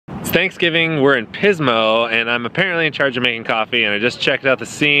Thanksgiving, we're in Pismo, and I'm apparently in charge of making coffee, and I just checked out the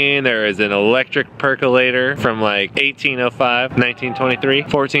scene. There is an electric percolator from like 1805, 1923,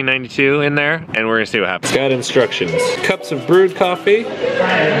 1492 in there, and we're gonna see what happens. Got instructions. Cups of brewed coffee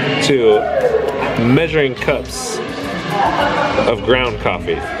to measuring cups of ground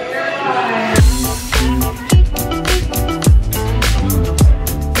coffee.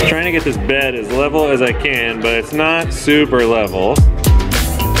 Trying to get this bed as level as I can, but it's not super level.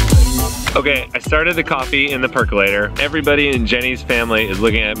 Okay, I started the coffee in the percolator. Everybody in Jenny's family is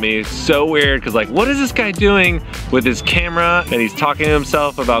looking at me so weird because like, what is this guy doing with his camera? And he's talking to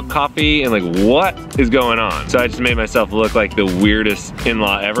himself about coffee and like, what is going on? So I just made myself look like the weirdest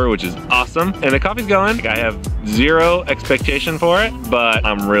in-law ever, which is awesome. And the coffee's going. I have zero expectation for it, but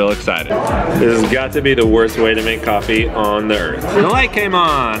I'm real excited. This has got to be the worst way to make coffee on the earth. The light came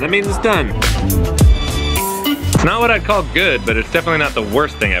on, that means it's done. It's not what I'd call good, but it's definitely not the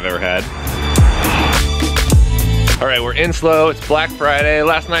worst thing I've ever had. All right, we're in slow, it's Black Friday.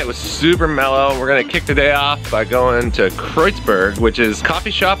 Last night was super mellow. We're gonna kick the day off by going to Kreuzberg, which is a coffee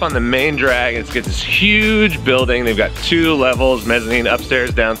shop on the main drag. It's got this huge building. They've got 2 levels, mezzanine,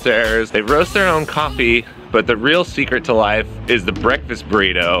 upstairs, downstairs. They roast their own coffee, but the real secret to life is the breakfast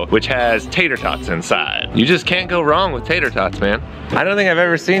burrito, which has tater tots inside. You just can't go wrong with tater tots, man. I don't think I've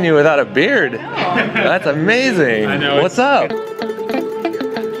ever seen you without a beard. That's amazing. I know. What's up?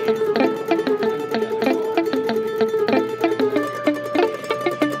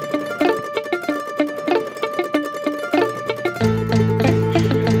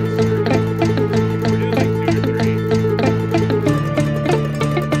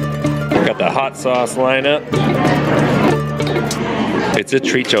 Got the hot sauce lineup. It's a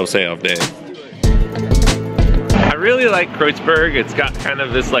treat yourself day. I really like Kreuzberg. It's got kind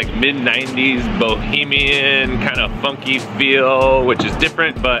of this like mid-90s bohemian kind of funky feel, which is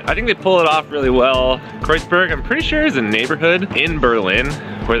different, but I think they pull it off really well. Kreuzberg, I'm pretty sure, is a neighborhood in Berlin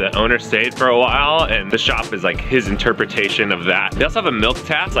where the owner stayed for a while, and the shop is like his interpretation of that. They also have a milk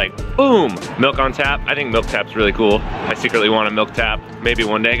tap. It's like, boom, milk on tap. I think milk tap's really cool. I secretly want a milk tap. Maybe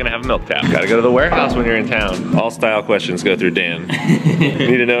one day gonna have a milk tap. Gotta go to the warehouse when you're in town. All style questions go through Dan.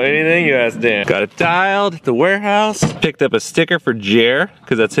 Need to know anything, you ask Dan. Got it dialed at the warehouse. Picked up a sticker for Jer,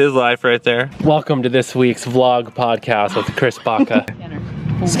 because that's his life right there. Welcome to this week's vlog podcast with Chris Baca.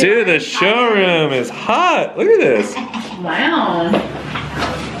 Dude, the showroom is hot. Look at this. Wow.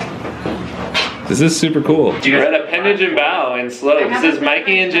 This is super cool. We're at Appendage and Bow in Slow. This is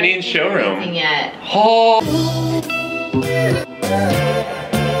Mikey and Janine's showroom. Yet. Oh.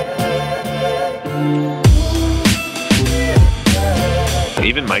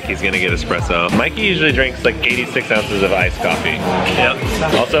 Even Mikey's gonna get espresso. Mikey usually drinks like 86 ounces of iced coffee. Yep.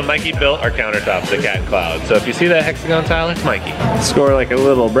 Also, Mikey built our countertops at Cat and Cloud. So if you see that hexagon tile, it's Mikey. Score like a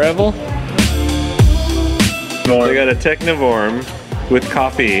little Breville. We got a Technivorm with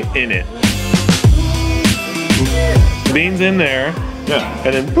coffee in it. Beans in there. Yeah.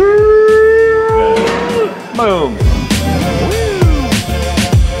 And then boom.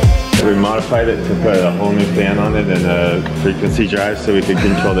 We modified it to put a whole new fan on it and a frequency drive so we could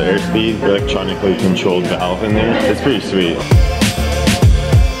control the airspeed, electronically controlled valve in there. It's pretty sweet.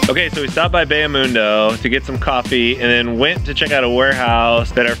 Okay, so we stopped by Beamundo to get some coffee and then went to check out a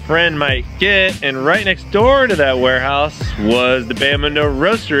warehouse that our friend might get, and right next door to that warehouse was the Beamundo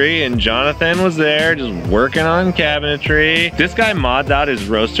Roastery, and Jonathan was there just working on cabinetry. This guy mods out his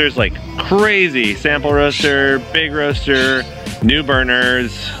roasters like crazy. Sample roaster, big roaster, new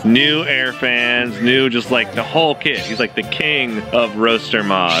burners, new air fans, new just like the whole kit. He's like the king of roaster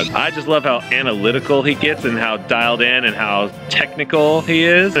mods. I just love how analytical he gets and how dialed in and how technical he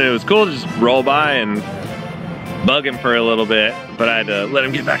is. And it was cool to just roll by and bug him for a little bit, but I had to let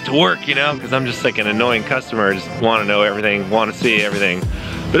him get back to work, you know, because I'm just like an annoying customer, just want to know everything, want to see everything.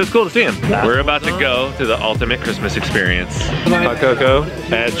 But it's cool to see him. We're about to go to the ultimate Christmas experience. Hot cocoa,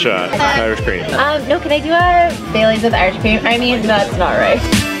 add shot, Irish cream. No, can I do a Bailey's with Irish cream? I mean, that's not right.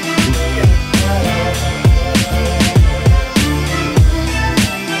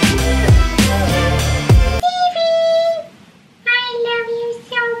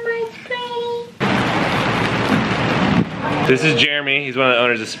 This is Jeremy, he's one of the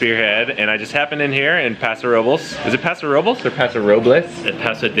owners of Spearhead, and I just happened in here in Paso Robles. Is it Paso Robles or Paso Robles?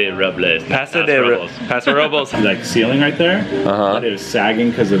 Paso de Robles. Paso Robles. Like ceiling right there, but it was sagging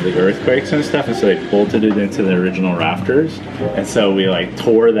because of the earthquakes and stuff, and so they bolted it into the original rafters. And so we like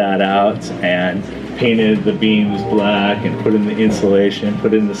tore that out and painted the beams black and put in the insulation,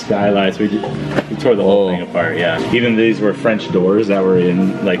 put in the skylights. We tore the whole thing apart, yeah. Even these were French doors that were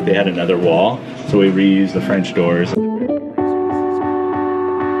in, like, they had another wall, so we reused the French doors.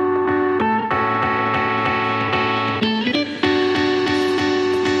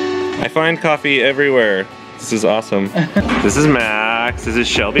 find coffee everywhere. This is awesome. This is Max. This is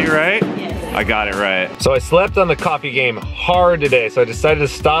Shelby, right? Yes. I got it right. So I slept on the coffee game hard today, so I decided to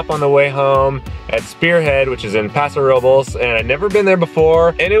stop on the way home at Spearhead, which is in Paso Robles, and I'd never been there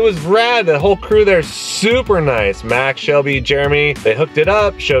before, and it was rad. The whole crew there is super nice. Max, Shelby, Jeremy, they hooked it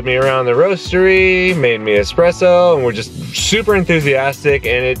up, showed me around the roastery, made me espresso, and we're just super enthusiastic,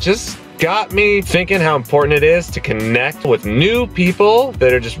 and it just got me thinking how important it is to connect with new people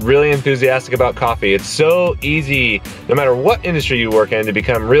that are just really enthusiastic about coffee. It's so easy, no matter what industry you work in, to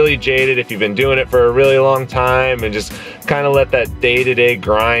become really jaded if you've been doing it for a really long time and just kind of let that day-to-day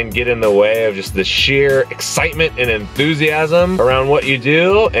grind get in the way of just the sheer excitement and enthusiasm around what you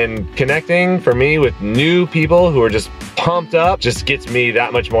do. And connecting for me with new people who are just pumped up just gets me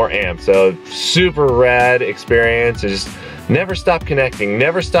that much more amped. So super rad experience. Just never stop connecting,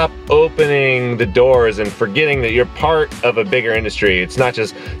 never stop opening the doors and forgetting that you're part of a bigger industry. It's not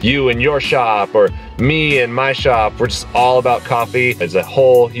just you and your shop or me and my shop. We're just all about coffee. There's a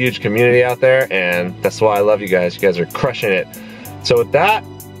whole huge community out there, and that's why I love you guys. You guys are crushing it. So with that,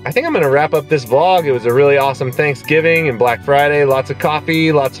 I think I'm gonna wrap up this vlog. It was a really awesome Thanksgiving and Black Friday. Lots of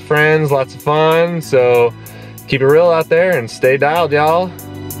coffee, lots of friends, lots of fun. So keep it real out there and stay dialed, y'all.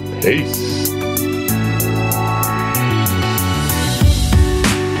 Peace.